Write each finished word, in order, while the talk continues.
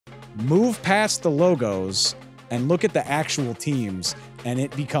move past the logos and look at the actual teams, and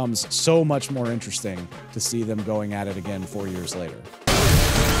it becomes so much more interesting to see them going at it again 4 years later.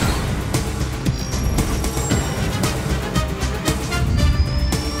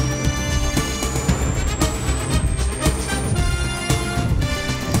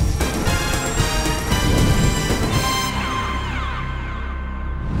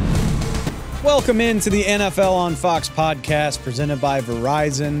 Welcome into the NFL on Fox podcast presented by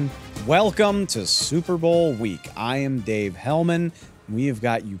Verizon. Welcome to Super Bowl week. I am Dave Helman. We have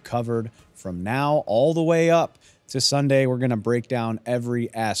got you covered from now all the way up to Sunday. We're going to break down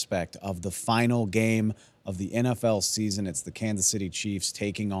every aspect of the final game of the NFL season. It's the Kansas City Chiefs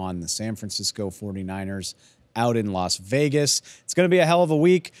taking on the San Francisco 49ers out in Las Vegas. It's going to be a hell of a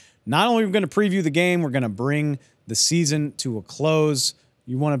week. Not only are we going to preview the game, we're going to bring the season to a close.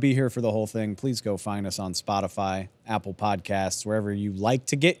 You want to be here for the whole thing, please go find us on Spotify, Apple Podcasts, wherever you like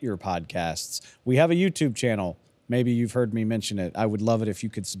to get your podcasts. We have a YouTube channel. Maybe you've heard me mention it. I would love it if you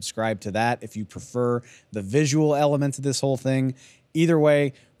could subscribe to that if you prefer the visual elements of this whole thing. Either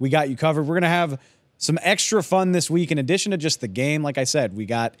way, we got you covered. We're going to have some extra fun this week in addition to just the game. Like I said, we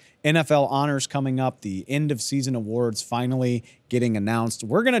got NFL honors coming up, the end of season awards finally getting announced.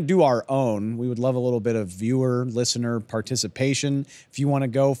 We're going to do our own. We would love a little bit of viewer, listener participation. If you want to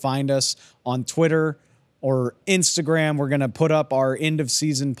go find us on Twitter or Instagram, we're going to put up our end of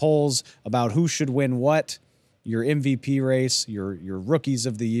season polls about who should win what, your MVP race, your rookies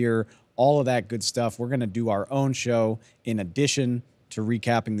of the year, all of that good stuff. We're going to do our own show in addition to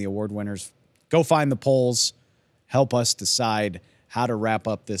recapping the award winners. Go find the polls, help us decide how to wrap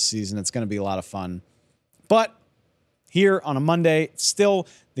up this season. It's going to be a lot of fun. But here on a Monday,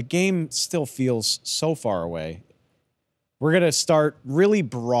 the game still feels so far away. We're going to start really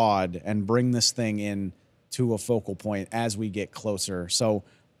broad and bring this thing in to a focal point as we get closer. So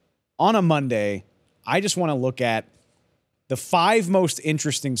on a Monday, I just want to look at the 5 most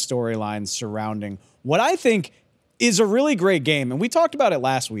interesting storylines surrounding what I think is a really great game. And we talked about it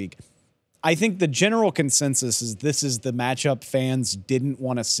last week. I think the general consensus is this is the matchup fans didn't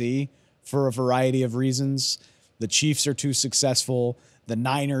want to see for a variety of reasons. The Chiefs are too successful. The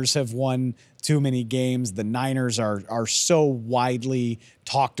Niners have won too many games. The Niners are so widely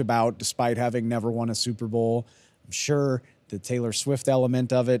talked about despite having never won a Super Bowl. I'm sure the Taylor Swift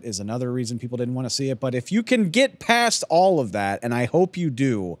element of it is another reason people didn't want to see it. But if you can get past all of that, and I hope you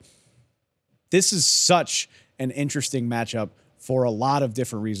do, this is such an interesting matchup for a lot of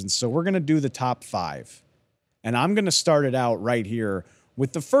different reasons. So we're going to do the top 5. And I'm going to start it out right here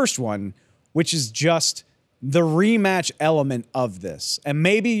with the first one, which is just the rematch element of this. And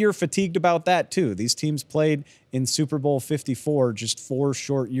maybe you're fatigued about that too. These teams played in Super Bowl 54 just 4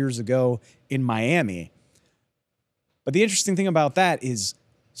 short years ago in Miami. But the interesting thing about that is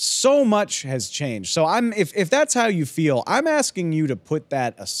so much has changed. So if that's how you feel, I'm asking you to put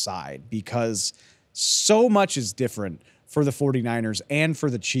that aside because so much is different for the 49ers and for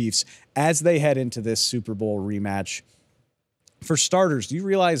the Chiefs as they head into this Super Bowl rematch. For starters, do you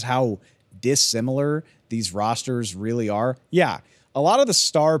realize how dissimilar these rosters really are? Yeah, a lot of the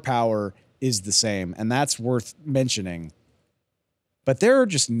star power is the same, and that's worth mentioning. But there are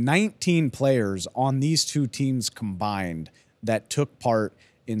just 19 players on these two teams combined that took part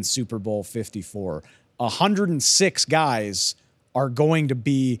in Super Bowl 54. 106 guys are going to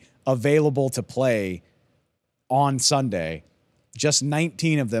be available to play on Sunday. Just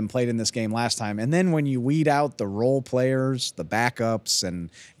 19 of them played in this game last time. And then when you weed out the role players, the backups, and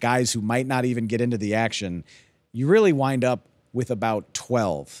guys who might not even get into the action, you really wind up with about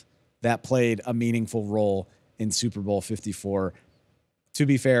 12 that played a meaningful role in Super Bowl 54. To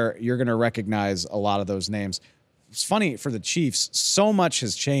be fair, you're going to recognize a lot of those names. It's funny for the Chiefs, so much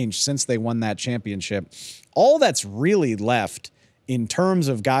has changed since they won that championship. All that's really left in terms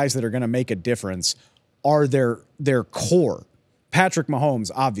of guys that are going to make a difference are their core. Patrick Mahomes,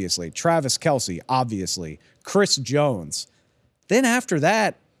 obviously. Travis Kelce, obviously. Chris Jones. Then after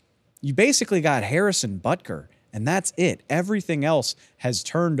that, you basically got Harrison Butker, and that's it. Everything else has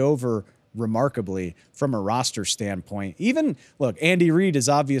turned over remarkably from a roster standpoint. Even, look, Andy Reid is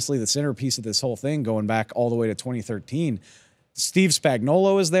obviously the centerpiece of this whole thing going back all the way to 2013. Steve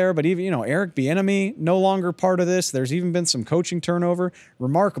Spagnuolo is there, but even, Eric Bieniemy no longer part of this. There's even been some coaching turnover.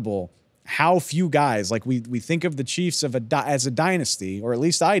 Remarkable how few guys, like we think of the Chiefs as a dynasty, or at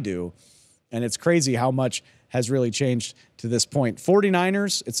least I do, and it's crazy how much has really changed to this point.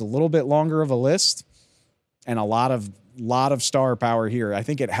 49ers, it's a little bit longer of a list and a lot of star power here. I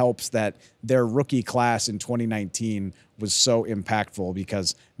think it helps that their rookie class in 2019 was so impactful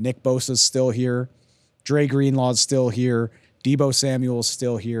because Nick Bosa's still here, Dre Greenlaw's still here, Deebo Samuel's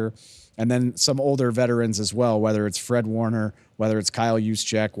still here. And then some older veterans as well, whether it's Fred Warner, whether it's Kyle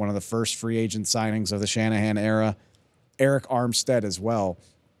Juszczyk, one of the first free agent signings of the Shanahan era, Eric Armstead as well.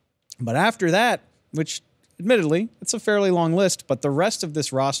 But after that, which admittedly, it's a fairly long list, but the rest of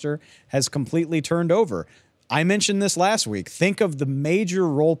this roster has completely turned over. I mentioned this last week. Think of the major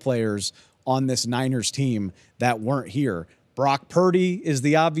role players on this Niners team that weren't here. Brock Purdy is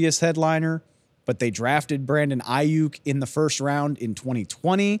the obvious headliner, but they drafted Brandon Ayuk in the first round in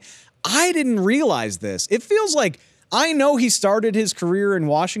 2020. I didn't realize this. It feels like, I know he started his career in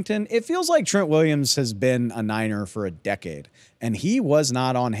Washington. It feels like Trent Williams has been a Niner for a decade, and he was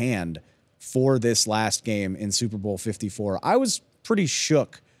not on hand for this last game in Super Bowl 54. I was pretty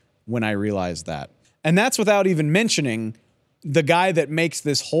shook when I realized that. And that's without even mentioning the guy that makes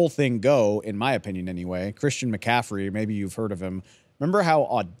this whole thing go, in my opinion anyway, Christian McCaffrey. Maybe you've heard of him. Remember how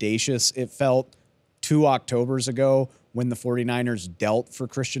audacious it felt 2 Octobers ago when the 49ers dealt for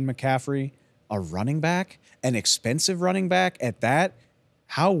Christian McCaffrey, a running back, an expensive running back at that?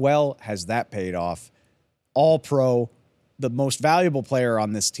 How well has that paid off? All pro, the most valuable player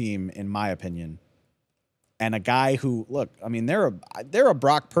on this team, in my opinion. And a guy who, look, I mean, they're a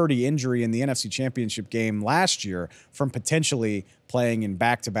Brock Purdy injury in the NFC Championship game last year from potentially playing in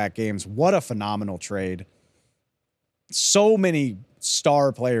back-to-back games. What a phenomenal trade. So many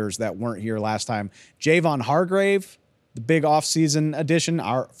star players that weren't here last time. Javon Hargrave, the big offseason addition,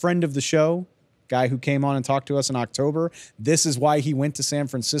 our friend of the show, guy who came on and talked to us in October. This is why he went to San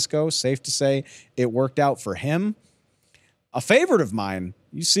Francisco. Safe to say it worked out for him. A favorite of mine,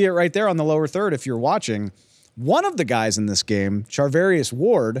 you see it right there on the lower third if you're watching. One of the guys in this game, Charvarius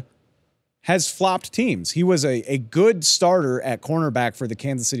Ward, has flopped teams. He was a good starter at cornerback for the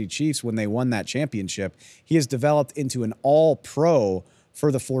Kansas City Chiefs when they won that championship. He has developed into an all-pro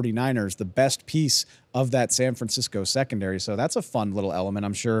for the 49ers, the best piece of that San Francisco secondary. So that's a fun little element.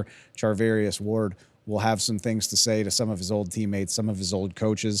 I'm sure Charvarius Ward will have some things to say to some of his old teammates, some of his old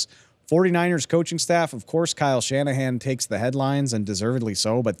coaches. 49ers coaching staff, of course, Kyle Shanahan takes the headlines, and deservedly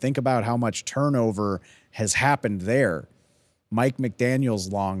so, but think about how much turnover has happened there. Mike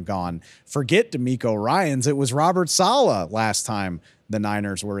McDaniel's long gone. Forget DeMeco Ryans. It was Robert Saleh last time the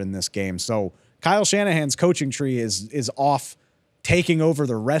Niners were in this game. So Kyle Shanahan's coaching tree is off, taking over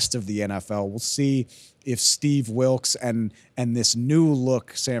the rest of the NFL. We'll see if Steve Wilks and this new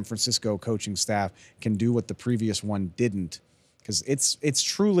look San Francisco coaching staff can do what the previous one didn't, because it's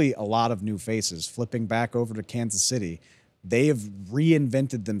truly a lot of new faces. Flipping back over to Kansas City, they have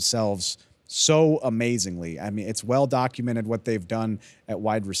reinvented themselves so amazingly. I mean, it's well documented what they've done at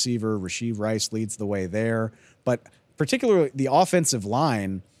wide receiver. Rashee Rice leads the way there, but particularly the offensive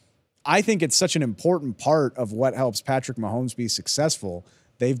line, I think it's such an important part of what helps Patrick Mahomes be successful.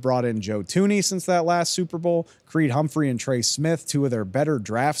 They've brought in Joe Thuney since that last Super Bowl, Creed Humphrey and Trey Smith, two of their better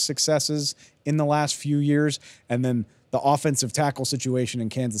draft successes in the last few years. And then the offensive tackle situation in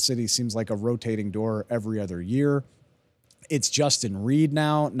Kansas City seems like a rotating door every other year. It's Justin Reed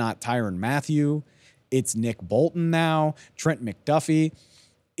now, not Tyrann Mathieu. It's Nick Bolton now, Trent McDuffie.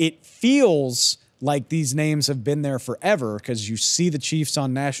 It feels like these names have been there forever because you see the Chiefs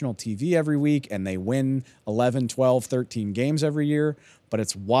on national TV every week and they win 11, 12, 13 games every year. But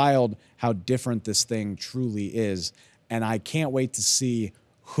it's wild how different this thing truly is. And I can't wait to see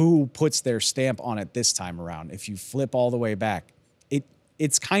who puts their stamp on it this time around. If you flip all the way back,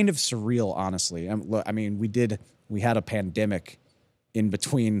 it's kind of surreal, honestly. I mean, we had a pandemic in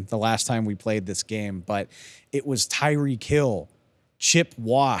between the last time we played this game, but it was Tyreek Hill, Chip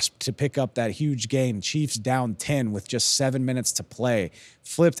Wasp to pick up that huge game. Chiefs down 10 with just 7 minutes to play.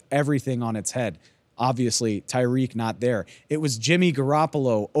 Flipped everything on its head. Obviously, Tyreek not there. It was Jimmy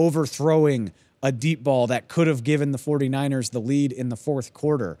Garoppolo overthrowing a deep ball that could have given the 49ers the lead in the fourth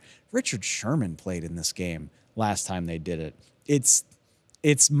quarter. Richard Sherman played in this game last time they did it.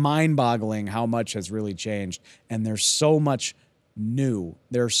 It's mind-boggling how much has really changed, and there's so much new.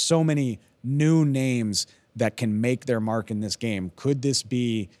 There are so many new names that can make their mark in this game. Could this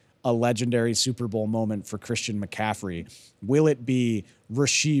be a legendary Super Bowl moment for Christian McCaffrey? Will it be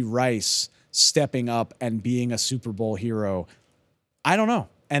Rashee Rice stepping up and being a Super Bowl hero? I don't know.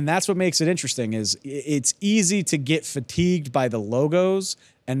 And that's what makes it interesting, is it's easy to get fatigued by the logos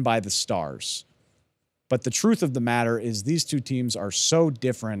and by the stars. But the truth of the matter is these two teams are so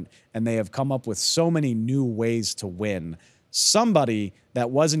different, and they have come up with so many new ways to win. Somebody that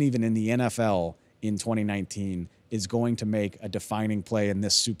wasn't even in the NFL in 2019 is going to make a defining play in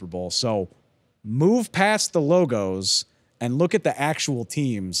this Super Bowl. So move past the logos and look at the actual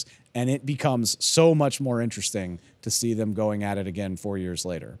teams, and it becomes so much more interesting to see them going at it again 4 years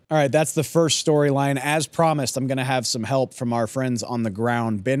later. All right, that's the first storyline. As promised, I'm going to have some help from our friends on the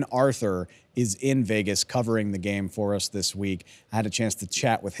ground. Ben Arthur is in Vegas covering the game for us this week. I had a chance to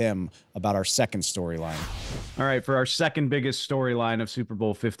chat with him about our second storyline. All right, for our second biggest storyline of Super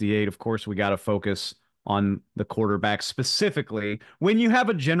Bowl 58, of course, we got to focus on the quarterback specifically. When you have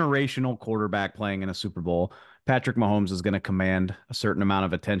a generational quarterback playing in a Super Bowl, Patrick Mahomes is going to command a certain amount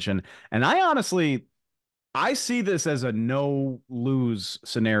of attention. And I see this as a no lose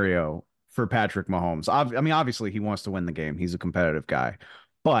scenario for Patrick Mahomes. I mean, obviously he wants to win the game. He's a competitive guy,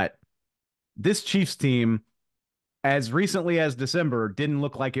 but this Chiefs team, as recently as December, didn't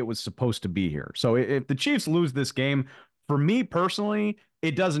look like it was supposed to be here. So if the Chiefs lose this game, for me personally,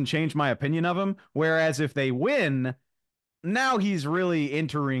 it doesn't change my opinion of him. Whereas if they win, now he's really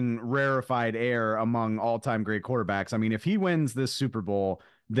entering rarefied air among all-time great quarterbacks. I mean, if he wins this Super Bowl,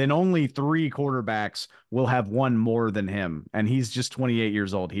 then only 3 quarterbacks will have won more than him, and he's just 28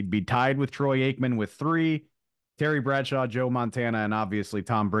 years old. He'd be tied with Troy Aikman with 3, Terry Bradshaw, Joe Montana, and obviously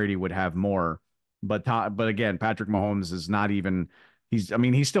Tom Brady would have more. But again, Patrick Mahomes is not even.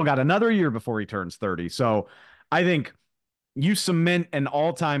 He's still got another year before he turns 30. So I think you cement an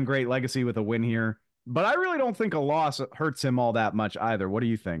all-time great legacy with a win here. But I really don't think a loss hurts him all that much either. What do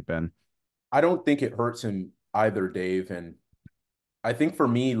you think, Ben? I don't think it hurts him either, Dave. And I think for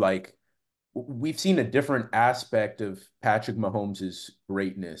me, like we've seen a different aspect of Patrick Mahomes'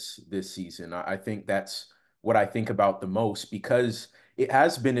 greatness this season. I think that's what I think about the most because it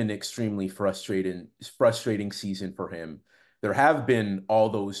has been an extremely frustrating season for him. There have been all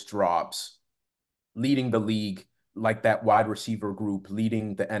those drops leading the league like that wide receiver group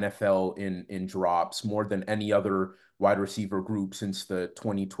leading the NFL in drops more than any other wide receiver group since the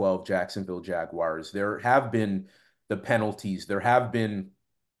 2012 Jacksonville Jaguars. There have been the penalties. There have been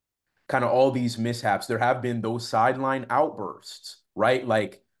kind of all these mishaps. There have been those sideline outbursts, right?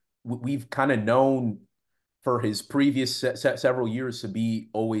 Like we've kind of known for his previous several years to be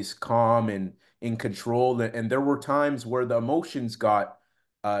always calm and in control. And there were times where the emotions got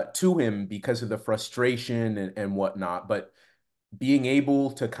to him because of the frustration and whatnot. But being able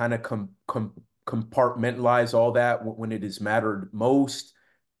to kind of compartmentalize all that when it has mattered most,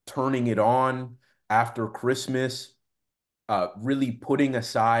 turning it on after Christmas, really putting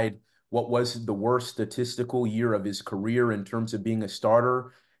aside what was the worst statistical year of his career in terms of being a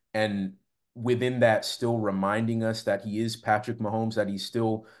starter, and within that, still reminding us that he is Patrick Mahomes, that he's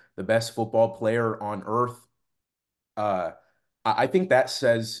still the best football player on earth. Uh, I think that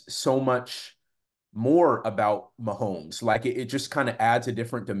says so much more about Mahomes. Like it just kind of adds a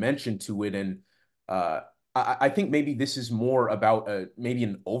different dimension to it. And uh, I think maybe this is more about maybe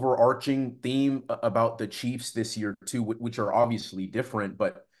an overarching theme about the Chiefs this year too, which are obviously different,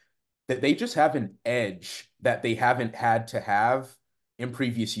 but that they just have an edge that they haven't had to have in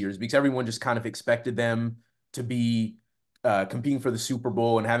previous years because everyone just kind of expected them to be competing for the Super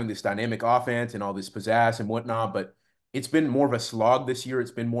Bowl and having this dynamic offense and all this pizzazz and whatnot. But it's been more of a slog this year.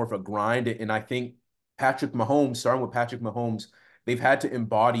 It's been more of a grind. And I think Patrick Mahomes, starting with Patrick Mahomes, they've had to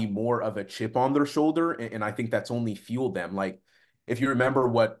embody more of a chip on their shoulder. And I think that's only fueled them. Like, if you remember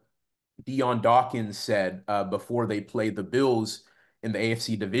what Dion Dawkins said before they played the Bills in the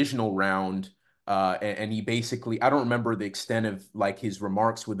AFC divisional round. And he basically, I don't remember the extent of like his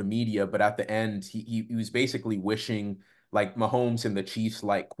remarks with the media, but at the end, he was basically wishing like Mahomes and the Chiefs,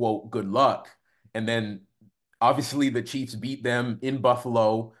 like, quote, good luck. And then obviously the Chiefs beat them in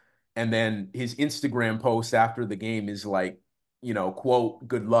Buffalo. And then his Instagram post after the game is like, quote,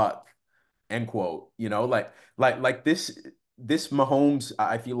 good luck, end quote. Like this Mahomes,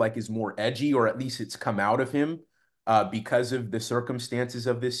 I feel like is more edgy, or at least it's come out of him because of the circumstances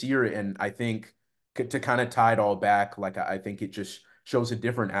of this year. And I think to kind of tie it all back, like I think it just shows a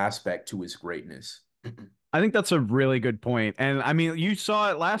different aspect to his greatness. I think that's a really good point. And I mean, you saw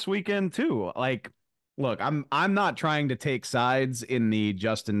it last weekend too. Like, look, I'm not trying to take sides in the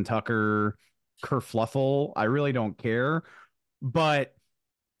Justin Tucker kerfluffle. I really don't care. But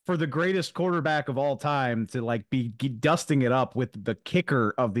for the greatest quarterback of all time to like be dusting it up with the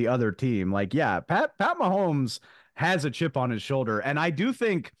kicker of the other team, like, yeah, Pat Mahomes has a chip on his shoulder. And I do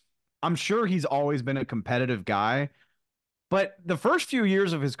think, I'm sure he's always been a competitive guy. But the first few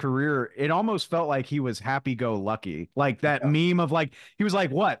years of his career, it almost felt like he was happy go lucky. Like that Yeah. meme of like, he was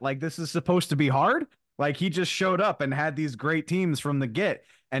like, what? Like, this is supposed to be hard? Like, he just showed up and had these great teams from the get.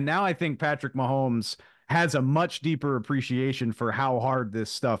 And now I think Patrick Mahomes has a much deeper appreciation for how hard this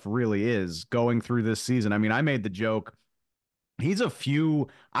stuff really is going through this season. I mean, I made the joke. He's a few,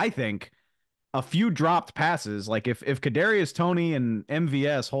 I think, a few dropped passes. Like if Kadarius Toney and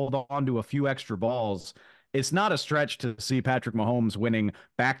MVS hold on to a few extra balls, it's not a stretch to see Patrick Mahomes winning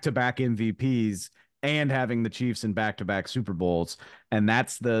back-to-back MVPs and having the Chiefs in back-to-back Super Bowls. And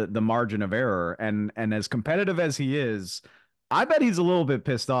that's the margin of error. And as competitive as he is, I bet he's a little bit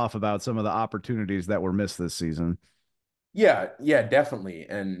pissed off about some of the opportunities that were missed this season. Yeah, yeah, definitely.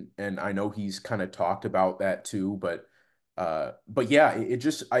 And I know he's kind of talked about that too, but yeah, it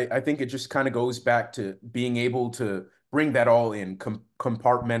just I think it just kind of goes back to being able to bring that all in,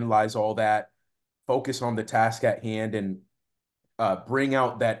 compartmentalize all that, focus on the task at hand, and bring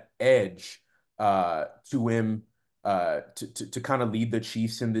out that edge to him to kind of lead the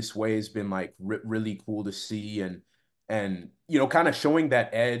Chiefs in this way has been like really cool to see, and you know, kind of showing that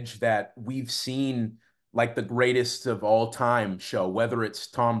edge that we've seen like the greatest of all time show, whether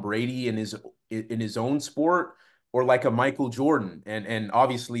it's Tom Brady in his own sport or like a Michael Jordan, and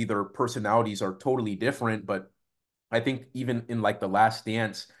obviously their personalities are totally different, but I think even in like the Last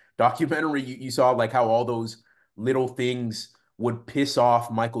Dance documentary, you saw like how all those little things would piss off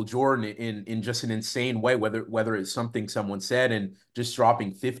Michael Jordan in just an insane way, whether it's something someone said and just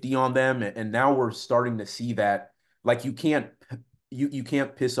dropping 50 on them. And now we're starting to see that like you can't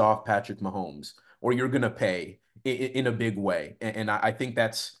piss off Patrick Mahomes or you're gonna pay in a big way. And I think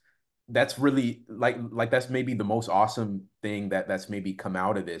that's really like that's maybe the most awesome thing that's maybe come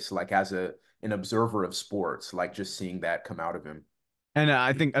out of this, like as an observer of sports, like just seeing that come out of him. And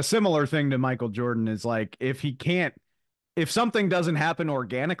I think a similar thing to Michael Jordan is like if something doesn't happen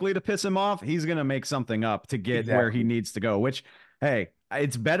organically to piss him off, he's going to make something up to get where he Exactly. needs to go, which, hey,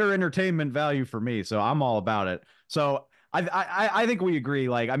 it's better entertainment value for me. So I'm all about it. So I think we agree.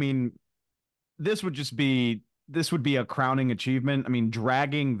 Like, I mean, this would just be, this would be a crowning achievement. I mean,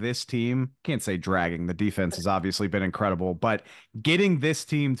 dragging this team, can't say dragging, the defense has obviously been incredible, but getting this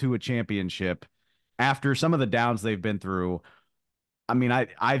team to a championship after some of the downs they've been through, I mean,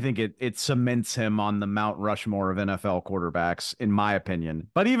 I think it cements him on the Mount Rushmore of NFL quarterbacks, in my opinion.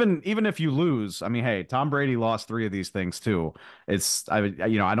 But even if you lose, I mean, hey, Tom Brady lost three of these things too. I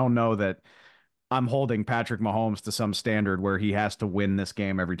don't know that I'm holding Patrick Mahomes to some standard where he has to win this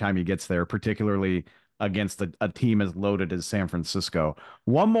game every time he gets there, particularly against a team as loaded as San Francisco.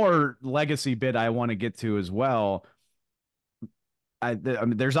 One more legacy bit I want to get to as well. I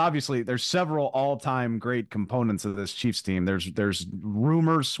mean, there's several all-time great components of this Chiefs team. There's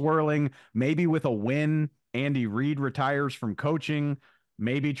rumors swirling, maybe with a win, Andy Reid retires from coaching.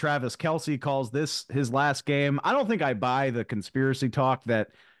 Maybe Travis Kelce calls this his last game. I don't think I buy the conspiracy talk that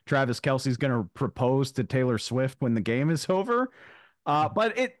Travis Kelce's going to propose to Taylor Swift when the game is over.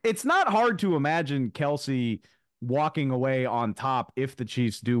 But it's not hard to imagine Kelce walking away on top if the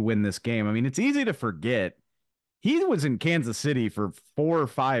Chiefs do win this game. I mean, it's easy to forget he was in Kansas City for 4 or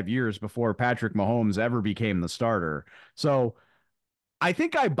 5 years before Patrick Mahomes ever became the starter. So I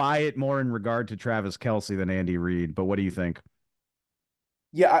think I buy it more in regard to Travis Kelce than Andy Reid. But what do you think?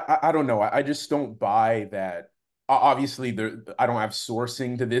 Yeah, I don't know. I just don't buy that. Obviously, there I don't have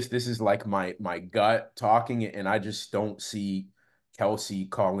sourcing to this. This is like my gut talking, and I just don't see Kelsey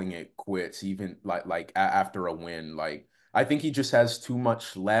calling it quits, even after a win. Like I think he just has too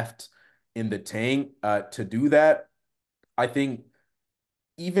much left in the tank to do that. I think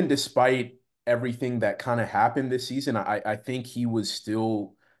even despite everything that kind of happened this season, I think he was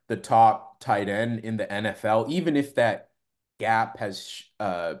still the top tight end in the NFL, even if that gap has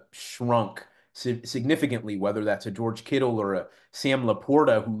shrunk significantly, whether that's a George Kittle or a Sam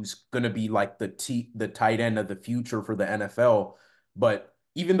Laporta, who's going to be like the tight end of the future for the NFL. But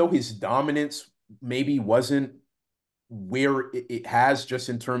even though his dominance maybe wasn't where it has just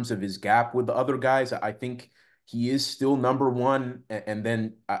in terms of his gap with the other guys, I think he is still number one. And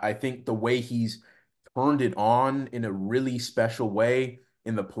then I think the way he's turned it on in a really special way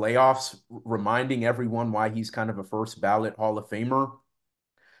in the playoffs, reminding everyone why he's kind of a first ballot Hall of Famer,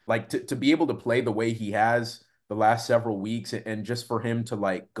 like to be able to play the way he has the last several weeks and just for him to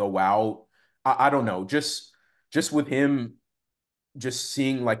like go out, I don't know, just with him just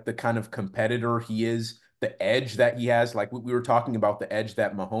seeing like the kind of competitor he is, the edge that he has. Like we were talking about the edge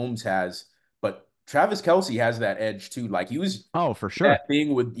that Mahomes has, but Travis Kelce has that edge too. Like he was Oh, for that sure.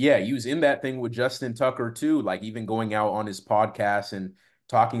 thing with, yeah, he was in that thing with Justin Tucker too. Like even going out on his podcast and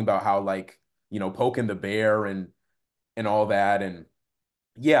talking about how like, you know, poking the bear and all that. And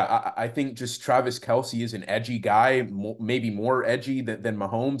yeah, I think just Travis Kelce is an edgy guy, maybe more edgy than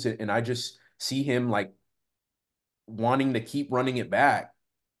Mahomes. And I just see him like wanting to keep running it back.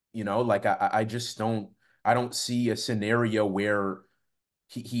 You know, like I just don't see a scenario where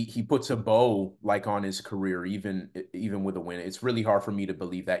he puts a bow like on his career, even with a win. It's really hard for me to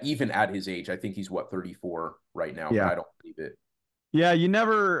believe that, even at his age. I think he's what, 34 right now, but Yeah. I don't believe it. Yeah, you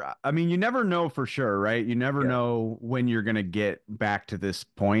never know for sure, right? You never Yeah. know when you're going to get back to this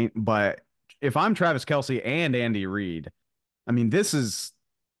point. But if I'm Travis Kelce and Andy Reid, I mean, this is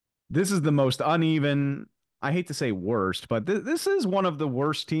the most uneven. I hate to say worst, but this is one of the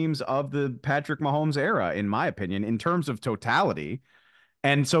worst teams of the Patrick Mahomes era, in my opinion, in terms of totality.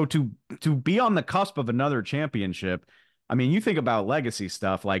 And so to be on the cusp of another championship, I mean, you think about legacy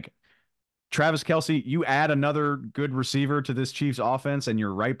stuff like Travis Kelce, you add another good receiver to this Chiefs offense, and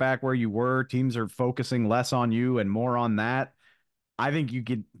you're right back where you were. Teams are focusing less on you and more on that. I think you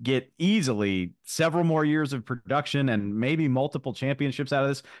could get easily several more years of production and maybe multiple championships out of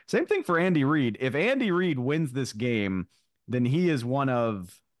this. Same thing for Andy Reid. If Andy Reid wins this game, then he is one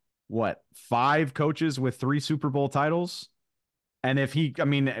of what, 5 coaches with 3 Super Bowl titles. And if he, I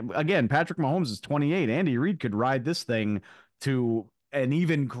mean, again, Patrick Mahomes is 28. Andy Reid could ride this thing to an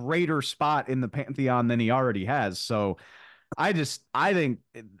even greater spot in the pantheon than he already has. So I think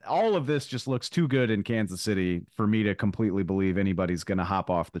all of this just looks too good in Kansas City for me to completely believe anybody's going to hop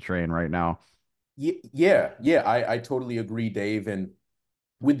off the train right now. Yeah, I totally agree, Dave. And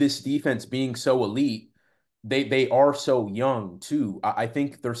with this defense being so elite, they are so young too. I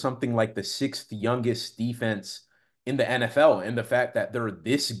think they're something like the sixth youngest defense in the NFL, and the fact that they're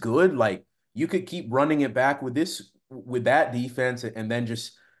this good, like you could keep running it back with that defense, and then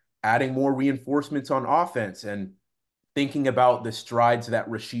just adding more reinforcements on offense and thinking about the strides that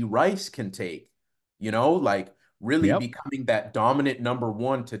Rashee Rice can take, like really Yep. becoming that dominant number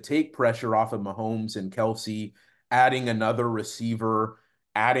one to take pressure off of Mahomes and Kelce, adding another receiver,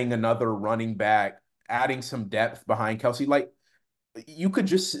 adding another running back, adding some depth behind Kelce. Like you could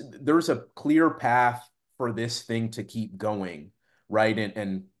just, there's a clear path for this thing to keep going, right?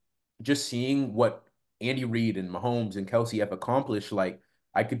 And just seeing what Andy Reid and Mahomes and Kelce have accomplished, like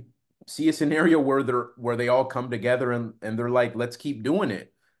I could see a scenario where they all come together and they're like, let's keep doing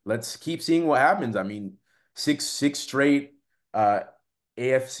it. Let's keep seeing what happens. I mean, six straight uh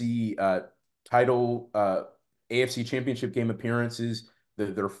AFC title AFC championship game appearances,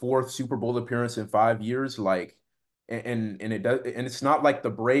 their fourth Super Bowl appearance in 5 years, like and it does, and it's not like the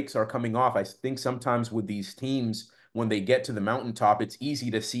brakes are coming off. I think sometimes with these teams, when they get to the mountaintop, it's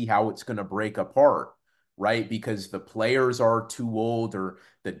easy to see how it's going to break apart, right? Because the players are too old or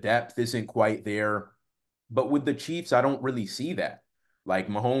the depth isn't quite there. But with the Chiefs, I don't really see that. Like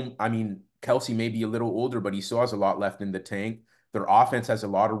Mahomes, I mean, Kelce may be a little older, but he still has a lot left in the tank. Their offense has a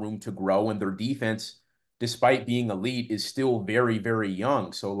lot of room to grow, and their defense, despite being elite, is still very, very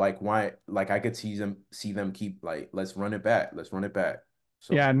young. So like why, like I could see them keep like, let's run it back. Let's run it back.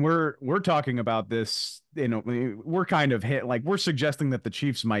 Yeah, So and we're talking about this, we're kind of hit like we're suggesting that the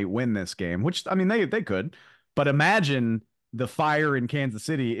Chiefs might win this game, which I mean they could, but imagine the fire in Kansas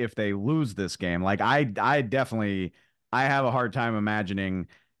City if they lose this game. Like I definitely I have a hard time imagining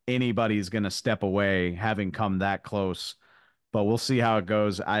anybody's going to step away having come that close, but we'll see how it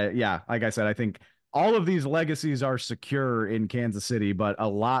goes. Yeah, like I said, I think all of these legacies are secure in Kansas City, but a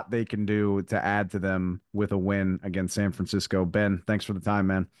lot they can do to add to them with a win against San Francisco. Ben, thanks for the time,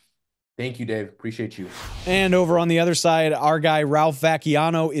 man. thank you, Dave. Appreciate you. And over on the other side, our guy Ralph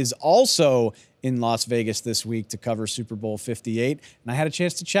Vacchiano is also in Las Vegas this week to cover Super Bowl 58. And I had a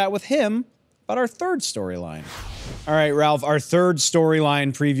chance to chat with him about our third storyline. All right, Ralph, our third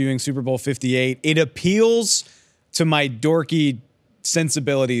storyline previewing Super Bowl 58. It appeals to my dorky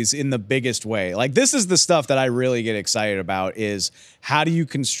sensibilities in the biggest way. Like this is the stuff that I really get excited about is how do you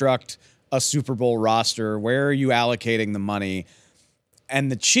construct a Super Bowl roster? Where are you allocating the money? And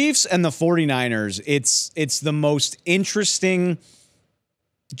the Chiefs and the 49ers, it's the most interesting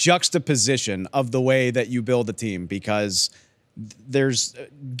juxtaposition of the way that you build a team because there's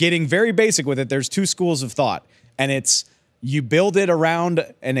getting very basic with it. There's 2 schools of thought, and it's you build it around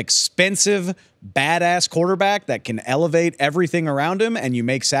an expensive, badass quarterback that can elevate everything around him and you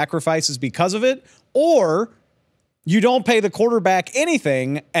make sacrifices because of it, or you don't pay the quarterback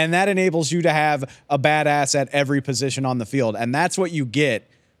anything and that enables you to have a badass at every position on the field. And that's what you get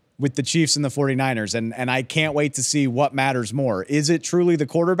with the Chiefs and the 49ers. And I can't wait to see what matters more. Is it truly the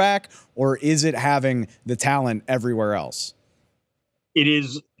quarterback or is it having the talent everywhere else? It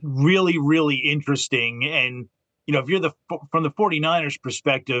is really, really interesting. And, if you're from the 49ers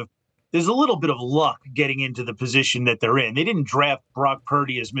perspective, there's a little bit of luck getting into the position that they're in. They didn't draft Brock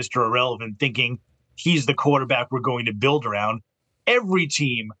Purdy as Mr. Irrelevant thinking he's the quarterback we're going to build around. Every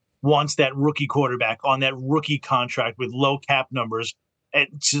team wants that rookie quarterback on that rookie contract with low cap numbers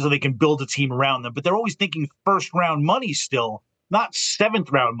so they can build a team around them. But they're always thinking first round money still not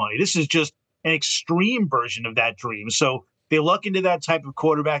seventh round money. This is just an extreme version of that dream. So they luck into that type of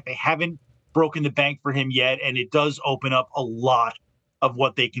quarterback. They haven't broken the bank for him yet, and it does open up a lot of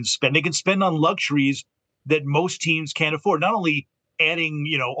what they can spend. They can spend on luxuries that most teams can't afford. Not only adding,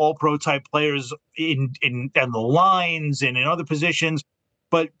 all pro type players in the lines and in other positions,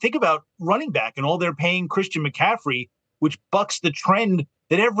 but think about running back and all they're paying Christian McCaffrey, which bucks the trend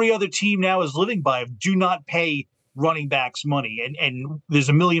that every other team now is living by of do not pay running backs money. And there's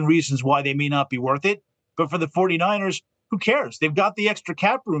a million reasons why they may not be worth it. But for the 49ers, who cares? They've got the extra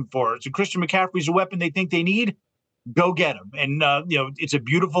cap room for it. So Christian McCaffrey's a weapon they think they need. Go get him. And, it's a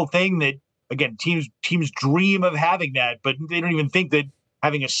beautiful thing that, again, teams dream of having that, but they don't even think that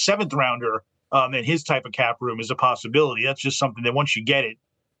having a seventh rounder and his type of cap room is a possibility. That's just something that once you get it,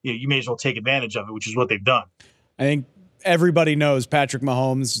 you may as well take advantage of it, which is what they've done. I think everybody knows Patrick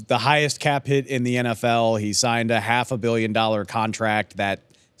Mahomes, the highest cap hit in the NFL. He signed a $500 million contract that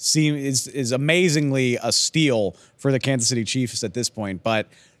is amazingly a steal for the Kansas City Chiefs at this point. But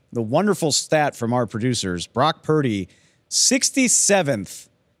the wonderful stat from our producers, Brock Purdy, 67th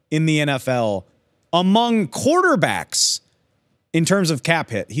in the NFL among quarterbacks in terms of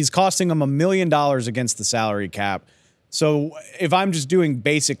cap hit. He's costing them $1 million against the salary cap. So if I'm just doing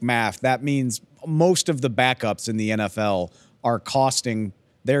basic math, that means most of the backups in the NFL are costing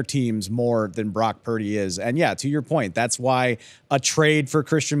their teams more than Brock Purdy is. And yeah, to your point, that's why a trade for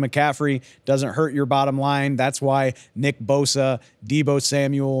Christian McCaffrey doesn't hurt your bottom line. That's why Nick Bosa, Deebo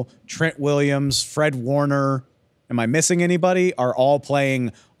Samuel, Trent Williams, Fred Warner, am I missing anybody? Are all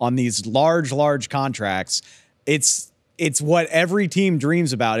playing on these large contracts. It's what every team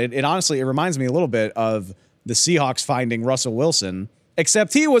dreams about. It honestly, it reminds me a little bit of the Seahawks finding Russell Wilson,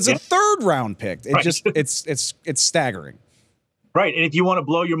 except he was a third round pick. It's staggering. Right. And if you want to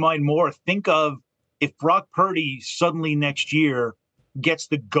blow your mind more, think of if Brock Purdy suddenly next year gets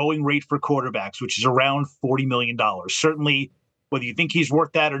the going rate for quarterbacks, which is around $40 million. Certainly, whether you think he's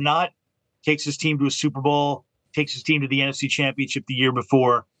worth that or not, takes his team to a Super Bowl, takes his team to the NFC Championship the year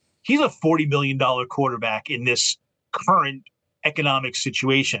before. He's a $40 million quarterback in this current economic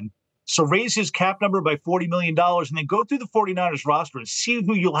situation. So raise his cap number by $40 million and then go through the 49ers roster and see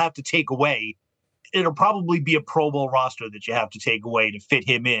who you'll have to take away. It'll probably be a Pro Bowl roster that you have to take away to fit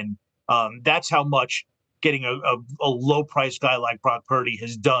him in. That's how much getting a low-priced guy like Brock Purdy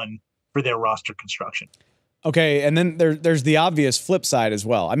has done for their roster construction. Okay, and then there's the obvious flip side as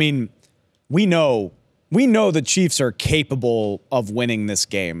well. I mean, we know the Chiefs are capable of winning this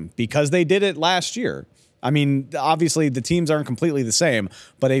game because they did it last year. I mean, obviously the teams aren't completely the same,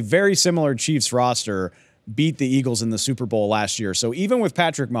 but a very similar Chiefs roster beat the Eagles in the Super Bowl last year. So even with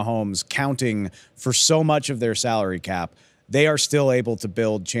Patrick Mahomes counting for so much of their salary cap, they are still able to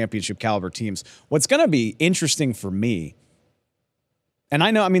build championship caliber teams. What's going to be interesting for me, and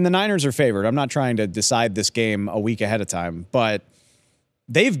I mean, the Niners are favored. I'm not trying to decide this game a week ahead of time, but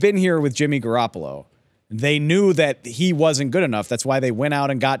they've been here with Jimmy Garoppolo. They knew that he wasn't good enough. That's why they went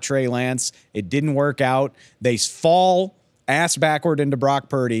out and got Trey Lance. It didn't work out. They fall ass backward into Brock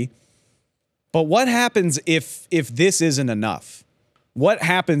Purdy. But what happens if this isn't enough? What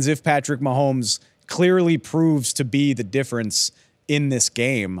happens if Patrick Mahomes clearly proves to be the difference in this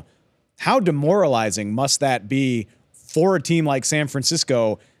game? How demoralizing must that be for a team like San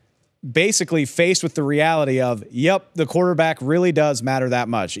Francisco, basically faced with the reality of, yep, the quarterback really does matter that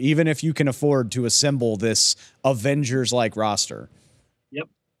much, even if you can afford to assemble this Avengers-like roster? Yep.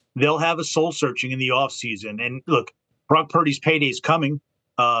 They'll have a soul searching in the offseason. And look, Brock Purdy's payday is coming.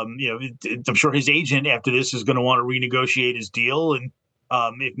 I'm sure his agent after this is going to want to renegotiate his deal. And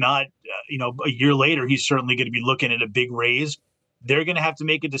if not, a year later, he's certainly going to be looking at a big raise. They're going to have to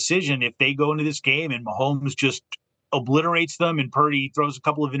make a decision if they go into this game and Mahomes just obliterates them and Purdy throws a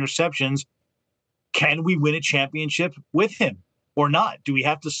couple of interceptions. Can we win a championship with him or not? Do we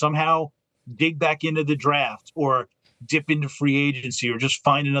have to somehow dig back into the draft or dip into free agency or just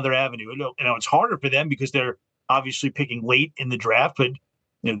find another avenue? It's harder for them because they're obviously picking late in the draft, but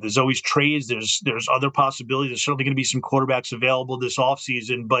there's always trades. There's other possibilities. There's certainly going to be some quarterbacks available this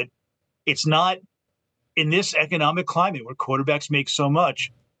offseason, but it's not in this economic climate where quarterbacks make so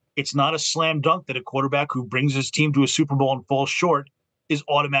much. It's not a slam dunk that a quarterback who brings his team to a Super Bowl and falls short is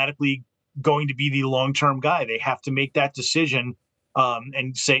automatically going to be the long-term guy. They have to make that decision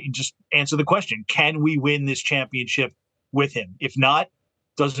and just answer the question, can we win this championship with him? If not,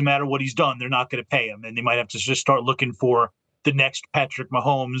 doesn't matter what he's done. They're not going to pay him. And they might have to just start looking for the next Patrick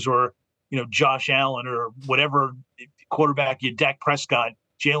Mahomes or, Josh Allen or whatever quarterback, Dak Prescott,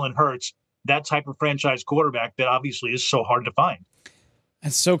 Jalen Hurts, that type of franchise quarterback that obviously is so hard to find.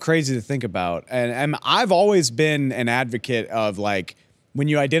 It's so crazy to think about. And I've always been an advocate of, like, when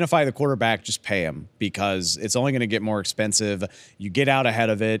you identify the quarterback, just pay him, because it's only going to get more expensive. You get out ahead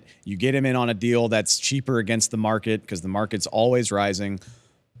of it. You get him in on a deal that's cheaper against the market, because the market's always rising.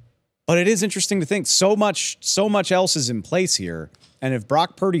 But it is interesting to think so much else is in place here. And if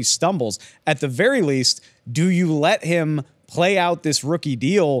Brock Purdy stumbles, at the very least, do you let him play out this rookie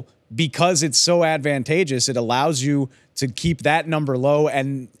deal because it's so advantageous? It allows you to keep that number low.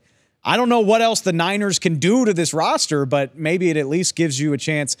 And I don't know what else the Niners can do to this roster, but maybe it at least gives you a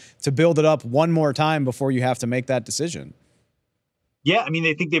chance to build it up one more time before you have to make that decision. Yeah, I mean,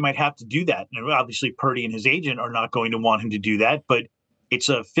 they think they might have to do that. And obviously, Purdy and his agent are not going to want him to do that, but it's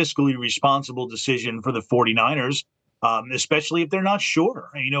a fiscally responsible decision for the 49ers, especially if they're not sure.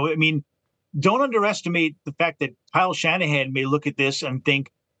 You know, I mean, don't underestimate the fact that Kyle Shanahan may look at this and think,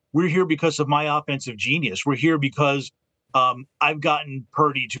 we're here because of my offensive genius. We're here because I've gotten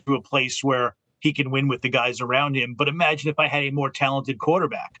Purdy to a place where he can win with the guys around him. But imagine if I had a more talented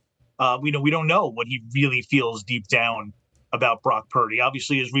quarterback. We don't know what he really feels deep down about Brock Purdy.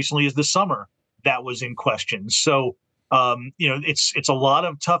 Obviously, as recently as the summer, that was in question. So, it's a lot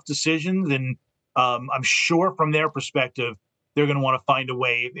of tough decisions. And I'm sure from their perspective, they're going to want to find a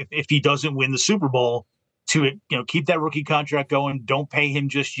way, if he doesn't win the Super Bowl, to keep that rookie contract going. Don't pay him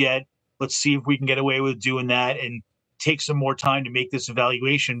just yet. Let's see if we can get away with doing that and take some more time to make this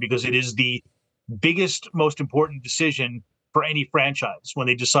evaluation, because it is the biggest, most important decision for any franchise when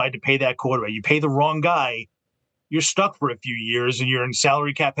they decide to pay that quarterback. You pay the wrong guy, you're stuck for a few years and you're in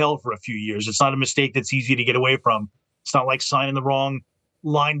salary cap hell for a few years. It's not a mistake that's easy to get away from. It's not like signing the wrong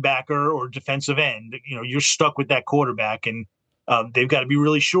linebacker or defensive end. You're stuck with that quarterback, and they've got to be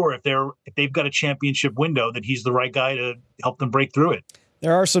really sure if they've got a championship window that he's the right guy to help them break through it.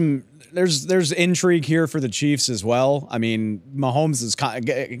 There's intrigue here for the Chiefs as well. I mean, Mahomes is,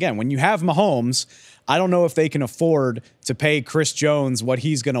 again, when you have Mahomes, I don't know if they can afford to pay Chris Jones what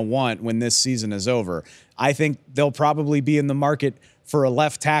he's going to want when this season is over. I think they'll probably be in the market for a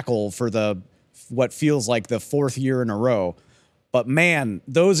left tackle for what feels like the fourth year in a row. But man,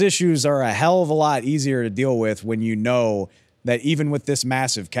 those issues are a hell of a lot easier to deal with when you know that even with this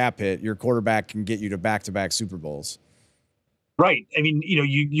massive cap hit, your quarterback can get you to back-to-back Super Bowls. Right. I mean,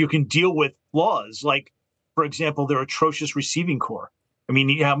 you can deal with flaws, like, for example, their atrocious receiving core. I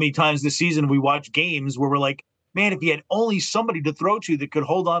mean, how many times this season we watch games where we're like, man, if he had only somebody to throw to that could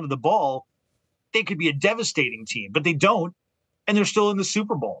hold on to the ball, they could be a devastating team, but they don't. And they're still in the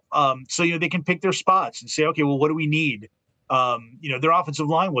Super Bowl. So, they can pick their spots and say, okay, well, what do we need? Their offensive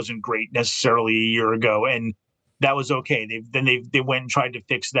line wasn't great necessarily a year ago, and that was okay. They went and tried to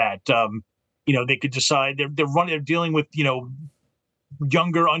fix that. They could decide they're dealing with,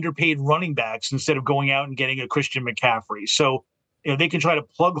 younger underpaid running backs instead of going out and getting a Christian McCaffrey. So, they can try to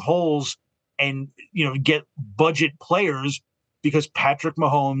plug holes and, get budget players, because Patrick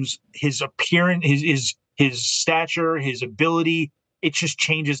Mahomes, his appearance, his stature, his ability, it just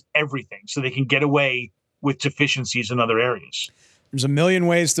changes everything. So they can get away with deficiencies in other areas. There's a million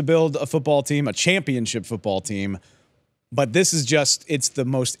ways to build a football team, a championship football team. But this is it's the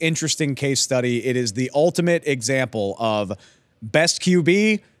most interesting case study. It is the ultimate example of best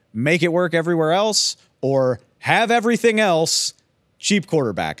QB, make it work everywhere else, or have everything else, cheap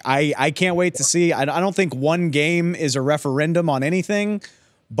quarterback. I can't wait to see. I don't think one game is a referendum on anything,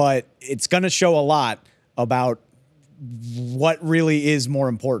 but it's going to show a lot about what really is more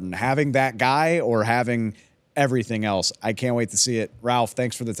important, having that guy or having everything else. I can't wait to see it. Ralph,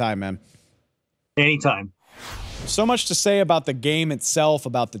 thanks for the time, man. Anytime. So much to say about the game itself,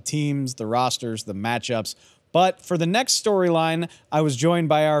 about the teams, the rosters, the matchups. But for the next storyline, I was joined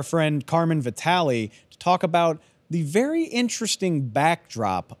by our friend Carmen Vitali to talk about the very interesting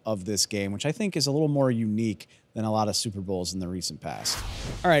backdrop of this game, which I think is a little more unique than a lot of Super Bowls in the recent past.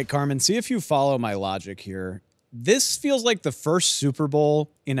 All right, Carmen, see if you follow my logic here. This feels like the first Super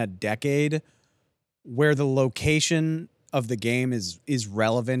Bowl in a decade where the location of the game is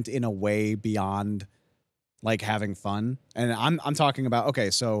relevant in a way beyond like having fun. And I'm talking about, okay,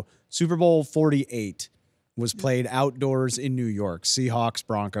 so Super Bowl 48 was played outdoors in New York, Seahawks,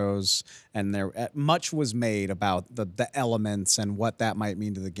 Broncos, and much was made about the elements and what that might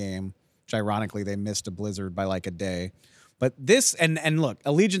mean to the game, which ironically they missed a blizzard by like a day. But this, and look,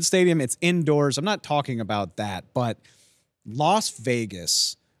 Allegiant Stadium, it's indoors. I'm not talking about that, but Las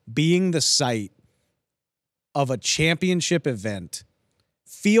Vegas being the site of a championship event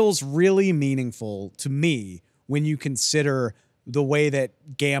feels really meaningful to me when you consider the way that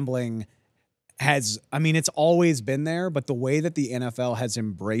gambling has, I mean, it's always been there, but the way that the NFL has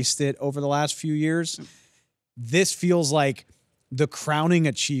embraced it over the last few years, this feels like the crowning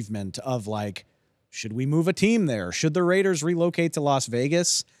achievement of like, should we move a team there? Should the Raiders relocate to Las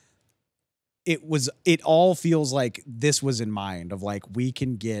Vegas? It all feels like this was in mind of like, we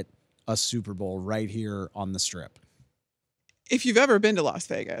can get a Super Bowl right here on the Strip. If you've ever been to Las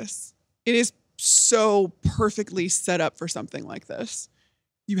Vegas, it is so perfectly set up for something like this.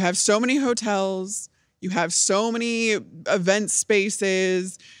 You have so many hotels, you have so many event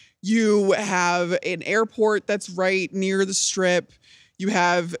spaces, you have an airport that's right near the Strip. You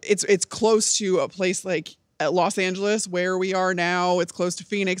have it's close to a place like Los Angeles where we are now. It's close to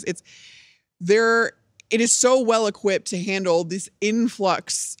Phoenix. It is so well equipped to handle this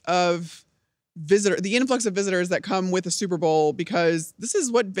influx of visitors that come with the Super Bowl, because this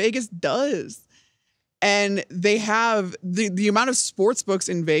is what Vegas does. And they have the amount of sports books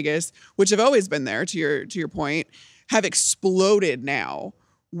in Vegas, which have always been there, to your point, have exploded now,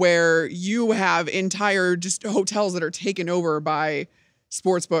 where you have entire just hotels that are taken over by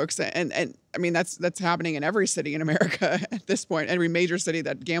sports books. And I mean, that's happening in every city in America at this point, every major city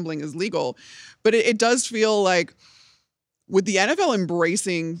that gambling is legal. But it does feel like with the NFL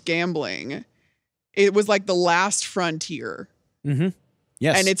embracing gambling, it was like the last frontier. Mm-hmm.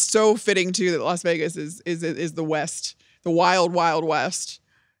 Yes. And it's so fitting too that Las Vegas is the West, the wild, wild West.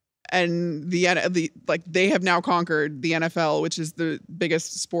 And they have now conquered the NFL, which is the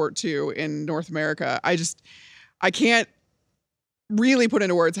biggest sport too in North America. I can't really put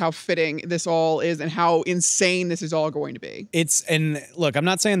into words how fitting this all is and how insane this is all going to be. And look, I'm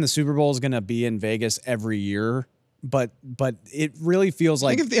not saying the Super Bowl is going to be in Vegas every year, but it really feels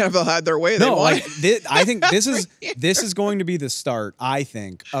like, I think if the NFL had their way, I think this is going to be the start, I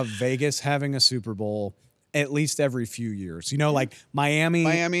think, of Vegas having a Super Bowl at least every few years. You know, like Miami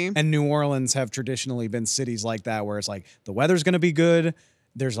and New Orleans have traditionally been cities like that, where it's like the weather's going to be good.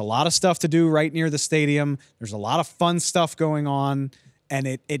 There's a lot of stuff to do right near the stadium. There's a lot of fun stuff going on, and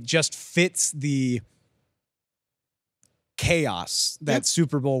it just fits the chaos that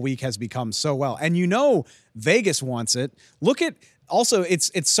Super Bowl week has become so well. And you know Vegas wants it. Look at also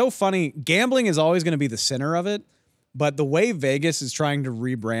it's so funny. Gambling is always going to be the center of it, but the way Vegas is trying to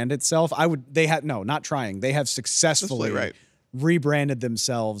rebrand itself, they have successfully rebranded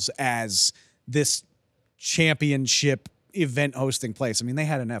themselves as this championship event hosting place. I mean, they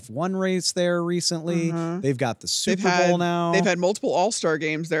had an F1 race there recently. They've got the Super Bowl now. They've had multiple All-Star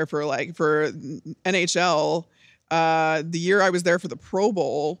games there for NHL. The year I was there for the Pro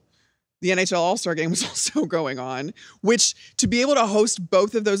Bowl, the NHL All-Star game was also going on, which to be able to host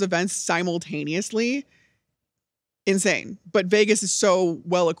both of those events simultaneously, insane. But Vegas is so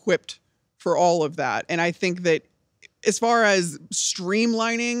well equipped for all of that. And I think that as far as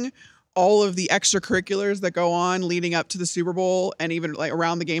streamlining all of the extracurriculars that go on leading up to the Super Bowl and even like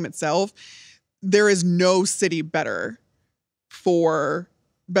around the game itself, there is no city better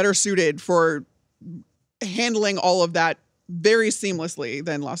suited for handling all of that very seamlessly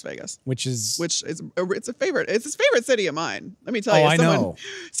than Las Vegas, which is it's a favorite. It's his favorite city of mine. Let me tell you,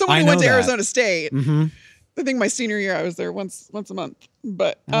 someone who went to Arizona State. Mm-hmm. I think my senior year I was there once a month.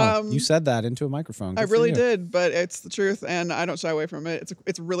 But you said that into a microphone. I really did, but it's the truth, and I don't shy away from it.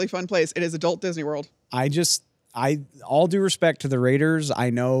 It's a really fun place. It is adult Disney World. All due respect to the Raiders,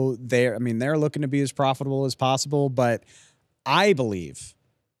 I know they're looking to be as profitable as possible, but I believe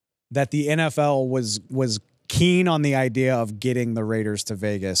that the NFL was keen on the idea of getting the Raiders to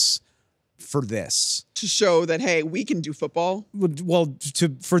Vegas for this, to show that, hey, we can do football. Well,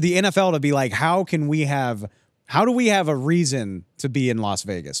 for the NFL to be like, how do we have a reason to be in Las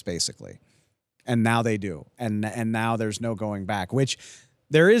Vegas, basically? And now they do, and now there's no going back. Which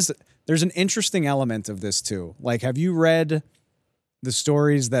there's an interesting element of this too. Like, have you read the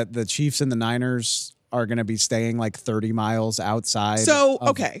stories that the Chiefs and the Niners are going to be staying like 30 miles outside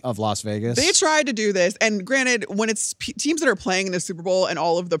of Las Vegas? They tried to do this. And granted, when it's teams that are playing in the Super Bowl and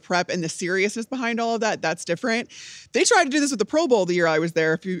all of the prep and the seriousness behind all of that, that's different. They tried to do this with the Pro Bowl the year I was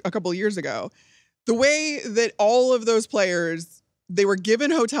there a couple of years ago. The way that all of those players, they were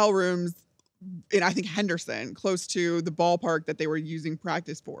given hotel rooms in, I think, Henderson, close to the ballpark that they were using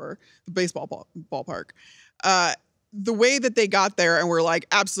practice for, the baseball ballpark. The way that they got there and were like,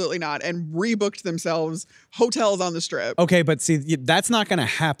 absolutely not, and rebooked themselves hotels on the Strip. Okay, but see, that's not going to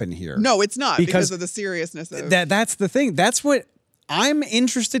happen here. No, it's not, because of the seriousness of that's the thing. That's what I'm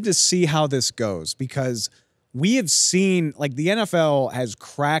interested to see how this goes, because we have seen, like, the NFL has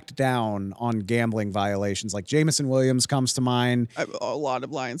cracked down on gambling violations. Like, Jameson Williams comes to mind. A lot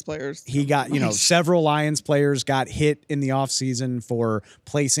of Lions players. He got, several Lions players got hit in the offseason for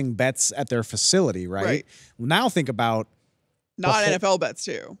placing bets at their facility, right? Now think about NFL bets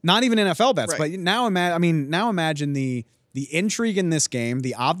too. Not even NFL bets, but now imagine the the intrigue in this game,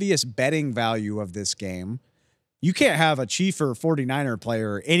 the obvious betting value of this game. You can't have a Chief or 49er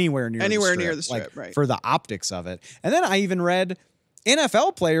player anywhere near the strip, right? For the optics of it. And then I even read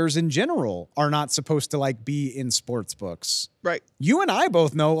NFL players in general are not supposed to like be in sports books. Right. You and I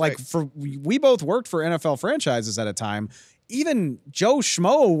both know, like, right. we both worked for NFL franchises at a time. Even Joe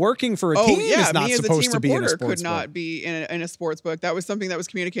Schmo working for a team is not supposed to be in a sports book. Could not be in a sports book. That was something that was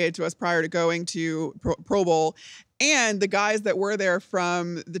communicated to us prior to going to Pro Bowl. And the guys that were there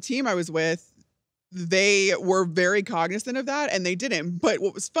from the team I was with, they were very cognizant of that, and they didn't. But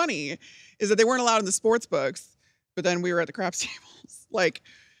what was funny is that they weren't allowed in the sports books, but then we were at the craps tables. Like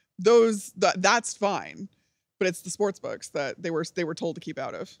that's fine, but it's the sports books that they were told to keep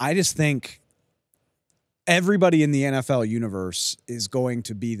out of. I just think everybody in the NFL universe is going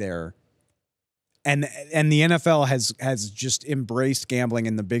to be there. And the NFL has just embraced gambling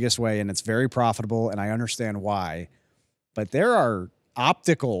in the biggest way, and it's very profitable, and I understand why. But there are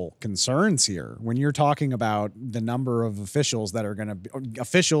optical concerns here when you're talking about the number of officials that are going to be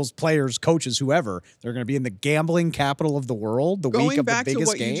officials, players, coaches, whoever, they're going to be in the gambling capital of the world the week of the biggest game. Going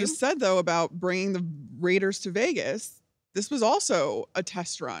back to what you just said, though, about bringing the Raiders to Vegas, this was also a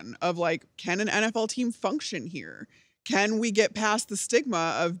test run of like, can an NFL team function here? Can we get past the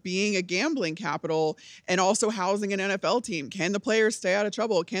stigma of being a gambling capital and also housing an NFL team? Can the players stay out of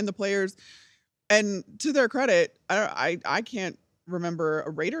trouble? Can the players, and to their credit, I can't remember a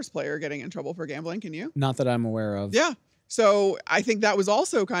Raiders player getting in trouble for gambling. Can you? Not that I'm aware of. Yeah. So I think that was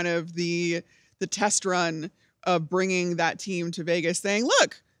also kind of the test run of bringing that team to Vegas, saying,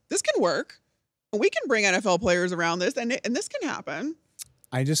 look, this can work. We can bring NFL players around this, and this can happen.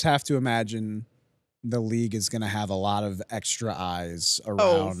 I just have to imagine the league is going to have a lot of extra eyes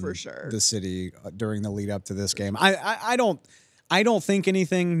around for sure. the city during the lead up to this game. I don't think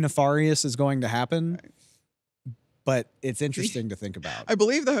anything nefarious is going to happen. Right. But it's interesting to think about. I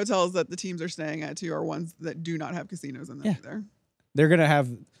believe the hotels that the teams are staying at, too, are ones that do not have casinos in them either. They're going to have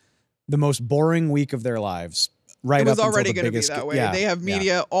the most boring week of their lives. Right. It was already going to be that way. They have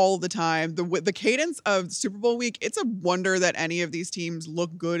media all the time. The cadence of Super Bowl week, it's a wonder that any of these teams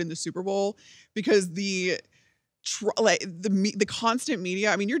look good in the Super Bowl, because the constant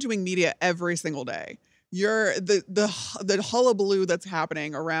media, I mean, you're doing media every single day. You're the hullabaloo that's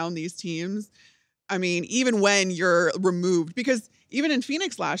happening around these teams. I mean, even when you're removed, because even in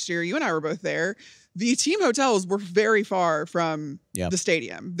Phoenix last year, you and I were both there, the team hotels were very far from the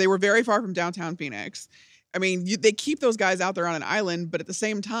stadium. They were very far from downtown Phoenix. I mean, they keep those guys out there on an island, but at the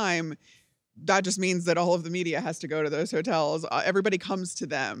same time, that just means that all of the media has to go to those hotels. Everybody comes to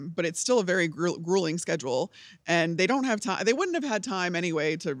them, but it's still a very grueling schedule, and they don't have time. They wouldn't have had time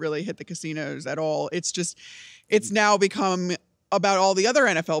anyway to really hit the casinos at all. It's just, it's now become about all the other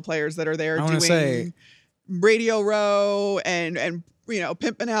NFL players that are there doing Radio Row and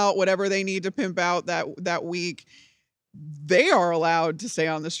pimping out whatever they need to pimp out that week. They are allowed to stay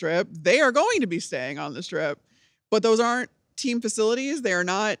on the Strip. They are going to be staying on the Strip, but those aren't team facilities. They are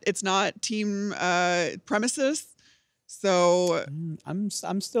not. It's not team premises. So I'm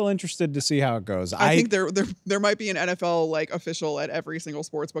still interested to see how it goes. I think there might be an NFL like official at every single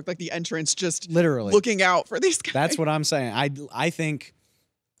sports book, like the entrance, just literally looking out for these guys. That's what I'm saying. I think,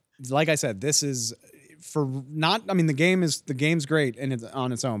 like I said, this is the game's great and it's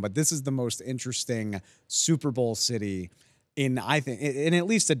on its own, but this is the most interesting Super Bowl city in at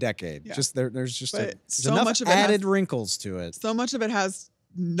least a decade. Yeah. Just there's just enough added wrinkles to it. So much of it has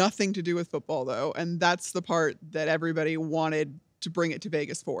nothing to do with football, though, and that's the part that everybody wanted to bring it to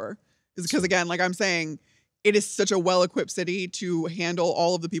Vegas for. Is because, again, like I'm saying, it is such a well-equipped city to handle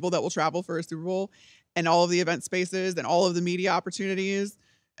all of the people that will travel for a Super Bowl, and all of the event spaces, and all of the media opportunities,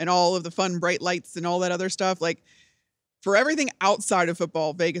 and all of the fun bright lights and all that other stuff. Like, for everything outside of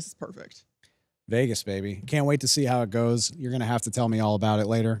football, Vegas is perfect. Vegas, baby. Can't wait to see how it goes. You're going to have to tell me all about it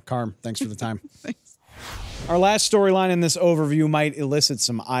later. Carm, thanks for the time. Thanks. Our last storyline in this overview might elicit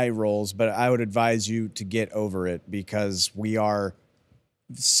some eye rolls, but I would advise you to get over it because we are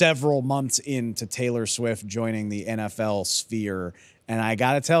several months into Taylor Swift joining the NFL sphere. And I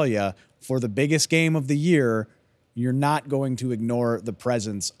got to tell you, for the biggest game of the year, you're not going to ignore the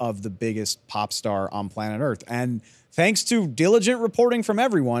presence of the biggest pop star on planet Earth. And thanks to diligent reporting from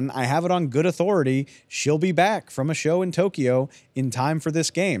everyone, I have it on good authority, she'll be back from a show in Tokyo in time for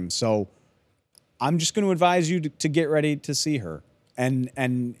this game. So I'm just going to advise you to get ready to see her. And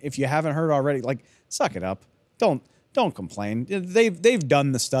if you haven't heard already, like, suck it up. Don't complain. They've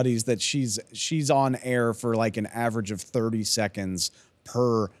done the studies that she's on air for like an average of 30 seconds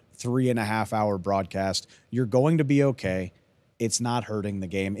per 3.5 hour broadcast. You're going to be okay. It's not hurting the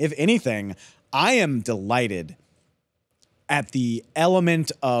game. If anything, I am delighted at the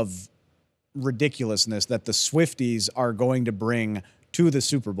element of ridiculousness that the Swifties are going to bring to the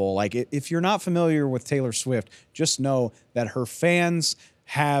Super Bowl. Like, if you're not familiar with Taylor Swift, just know that her fans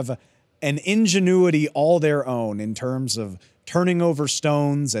have an ingenuity all their own in terms of turning over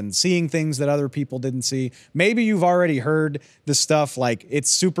stones and seeing things that other people didn't see. Maybe you've already heard the stuff like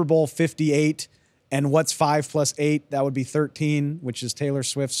it's Super Bowl 58 and what's 5 plus 8? That would be 13, which is Taylor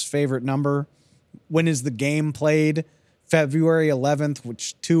Swift's favorite number. When is the game played? February 11th,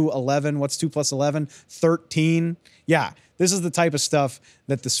 which 2/11. What's 2 plus 11? 13. Yeah, this is the type of stuff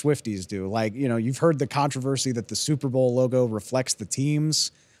that the Swifties do. Like, you know, you've heard the controversy that the Super Bowl logo reflects the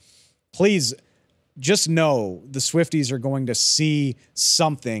teams. Please just know the Swifties are going to see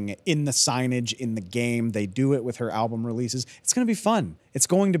something in the signage in the game. They do it with her album releases. It's going to be fun. It's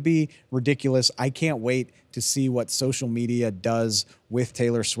going to be ridiculous. I can't wait to see what social media does with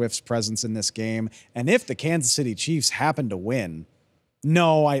Taylor Swift's presence in this game. And if the Kansas City Chiefs happen to win,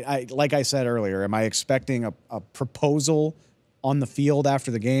 no, I like I said earlier, am I expecting a proposal on the field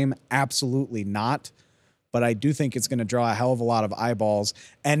after the game? Absolutely not. But I do think it's going to draw a hell of a lot of eyeballs.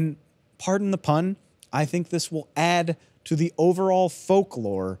 And pardon the pun, I think this will add to the overall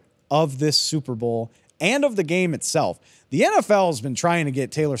folklore of this Super Bowl and of the game itself. The NFL has been trying to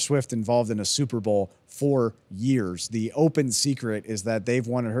get Taylor Swift involved in a Super Bowl for years. The open secret is that they've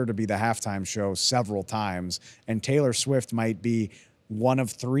wanted her to be the halftime show several times, and Taylor Swift might be one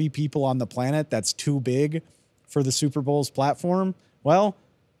of 3 people on the planet that's too big for the Super Bowl's platform. Well,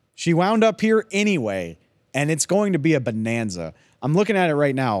 she wound up here anyway, and it's going to be a bonanza. I'm looking at it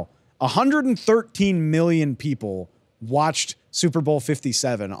right now. 113 million people watched Super Bowl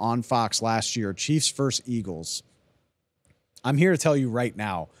 57 on Fox last year, Chiefs versus Eagles. I'm here to tell you right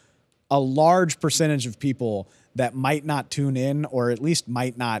now, a large percentage of people that might not tune in or at least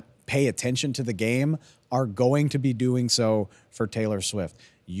might not pay attention to the game are going to be doing so for Taylor Swift.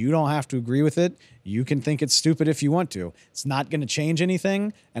 You don't have to agree with it. You can think it's stupid if you want to. It's not going to change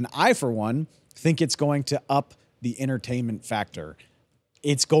anything. And I, for one, think it's going to up the entertainment factor.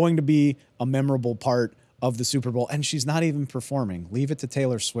 It's going to be a memorable part of the Super Bowl, and she's not even performing. Leave it to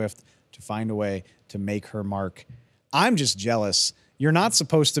Taylor Swift to find a way to make her mark. I'm just jealous. You're not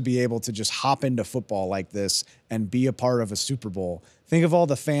supposed to be able to just hop into football like this and be a part of a Super Bowl. Think of all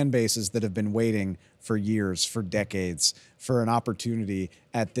the fan bases that have been waiting for years, for decades, for an opportunity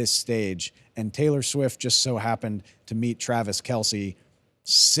at this stage. And Taylor Swift just so happened to meet Travis Kelce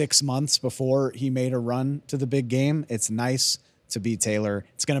 6 months before he made a run to the big game. It's nice to be Taylor.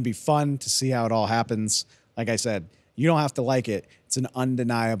 It's going to be fun to see how it all happens. Like I said, you don't have to like it. It's an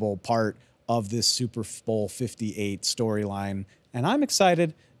undeniable part of this Super Bowl 58 storyline, and I'm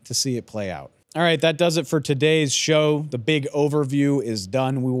excited to see it play out. All right, that does it for today's show. The big overview is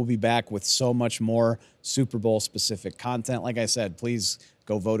done. We will be back with so much more Super Bowl specific content. Like I said, please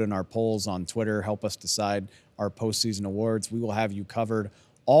go vote in our polls on Twitter. Help us decide our postseason awards. We will have you covered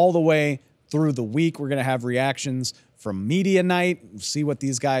all the way through the week. We're going to have reactions from media night, see what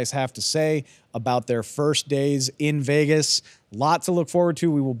these guys have to say about their first days in Vegas. Lot to look forward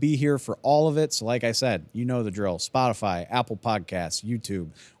to. We will be here for all of it. So like I said, you know the drill. Spotify, Apple Podcasts, YouTube,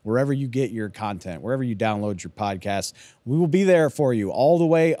 wherever you get your content, wherever you download your podcasts, we will be there for you all the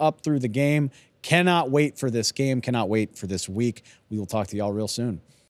way up through the game. Cannot wait for this game. Cannot wait for this week. We will talk to y'all real soon.